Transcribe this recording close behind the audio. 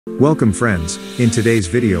Welcome friends, in today's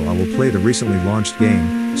video I will play the recently launched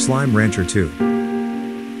game, Slime Rancher 2.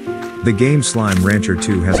 The game Slime Rancher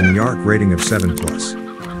 2 has an IARC rating of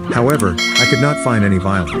 7+. However, I could not find any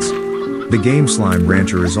violence. The game Slime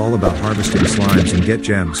Rancher is all about harvesting slimes and get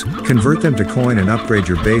gems, convert them to coin and upgrade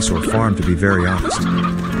your base or farm, to be very honest.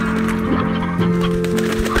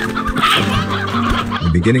 In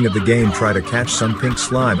the beginning of the game, try to catch some pink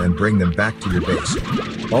slime and bring them back to your base.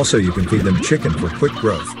 Also, you can feed them chicken for quick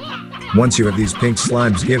growth. Once you have these pink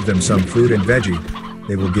slimes, give them some food and veggie.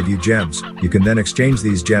 They will give you gems. You can then exchange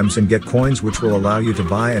these gems and get coins, which will allow you to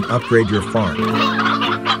buy and upgrade your farm.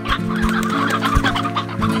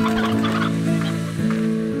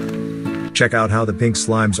 Check out how the pink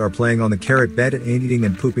slimes are playing on the carrot bed and eating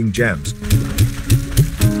and pooping gems.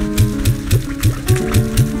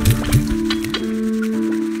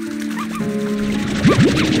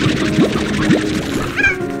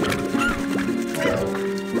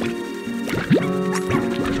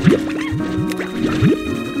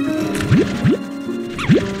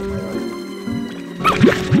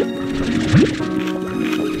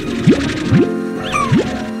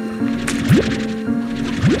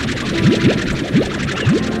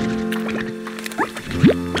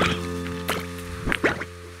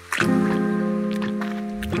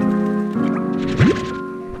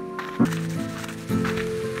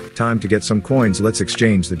 Time to get some coins. Let's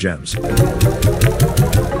exchange the gems.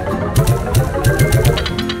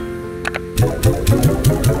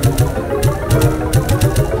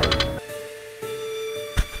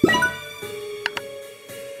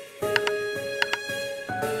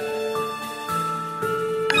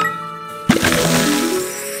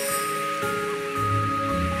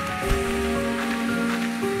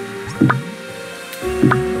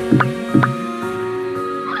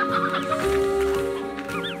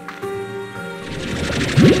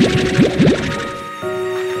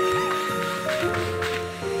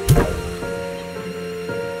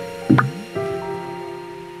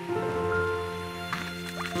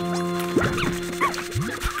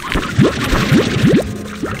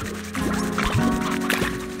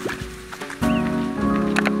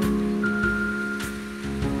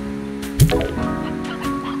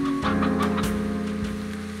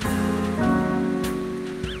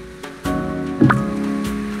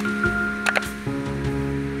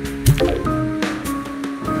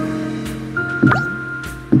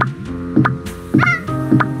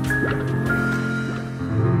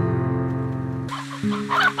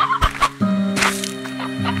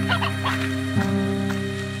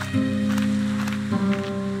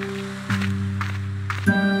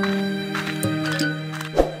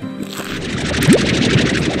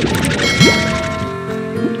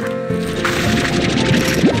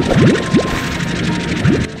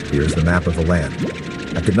 Here's the map of the land.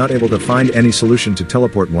 I could not able to find any solution to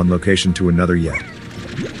teleport one location to another yet.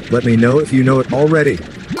 Let me know if you know it already.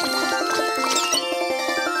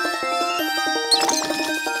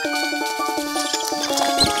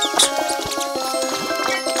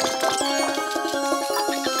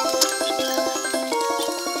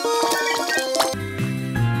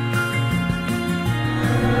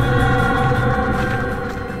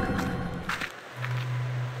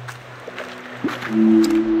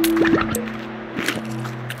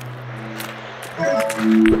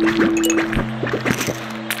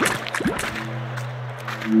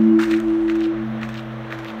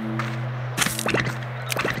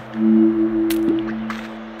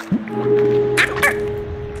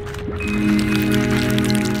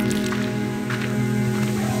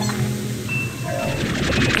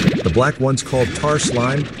 The black ones, called tar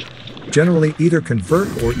slime, generally either convert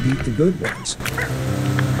or eat the good ones.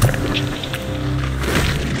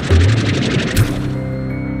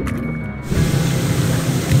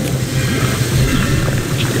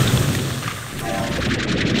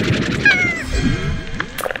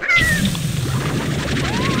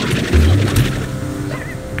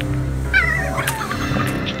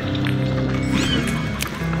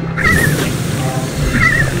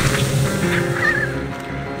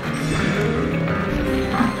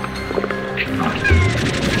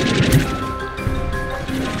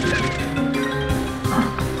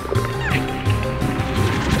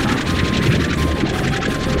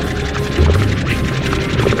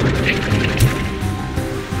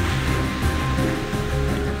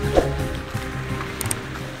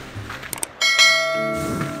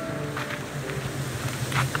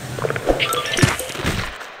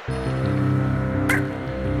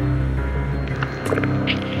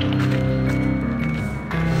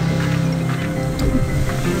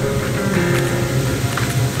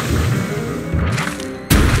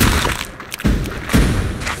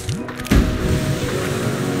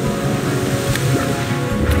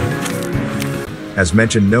 As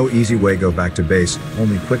mentioned, no easy way go back to base,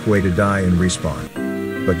 only quick way to die and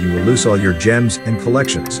respawn. But you will lose all your gems and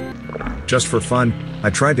collections. Just for fun,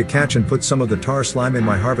 I tried to catch and put some of the tar slime in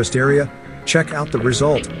my harvest area. Check out the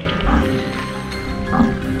result.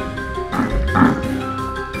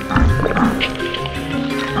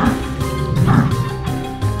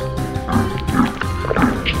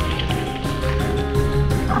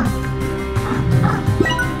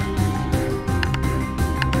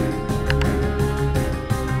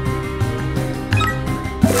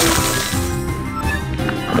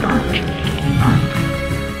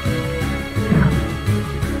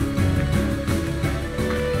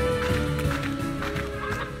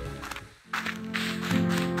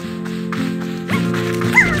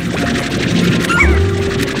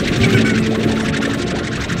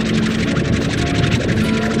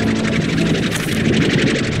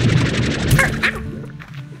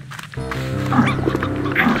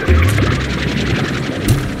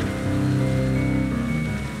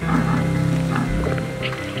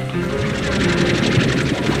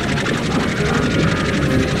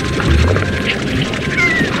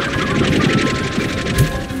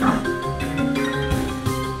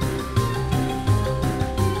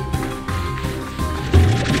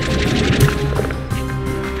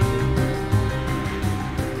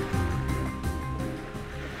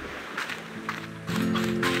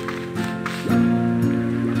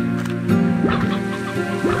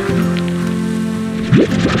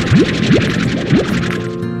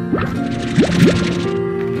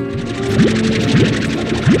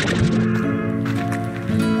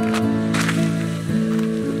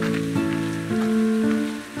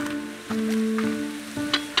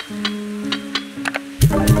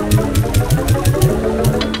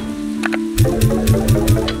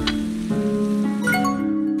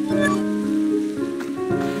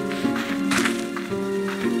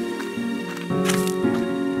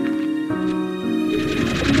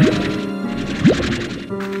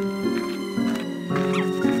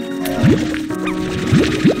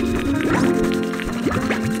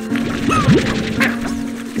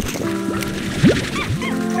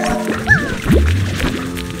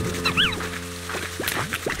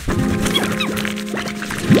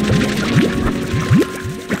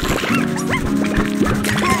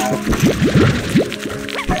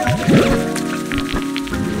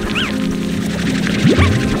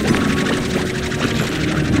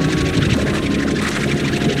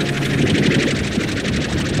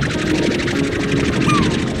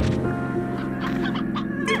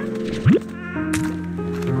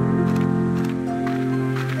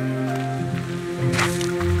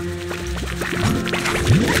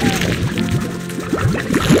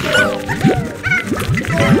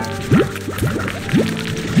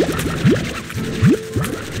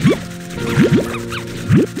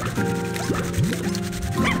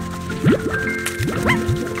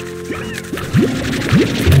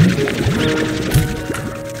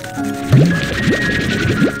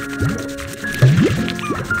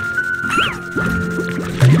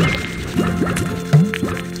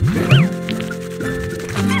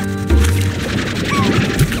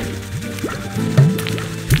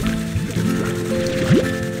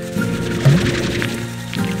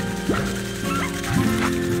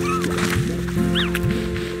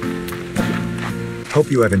 Hope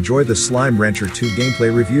you have enjoyed the Slime Rancher 2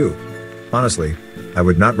 gameplay review. Honestly, I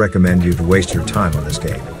would not recommend you to waste your time on this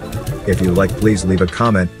game. If you like, please leave a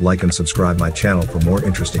comment, like and subscribe my channel for more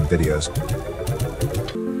interesting videos.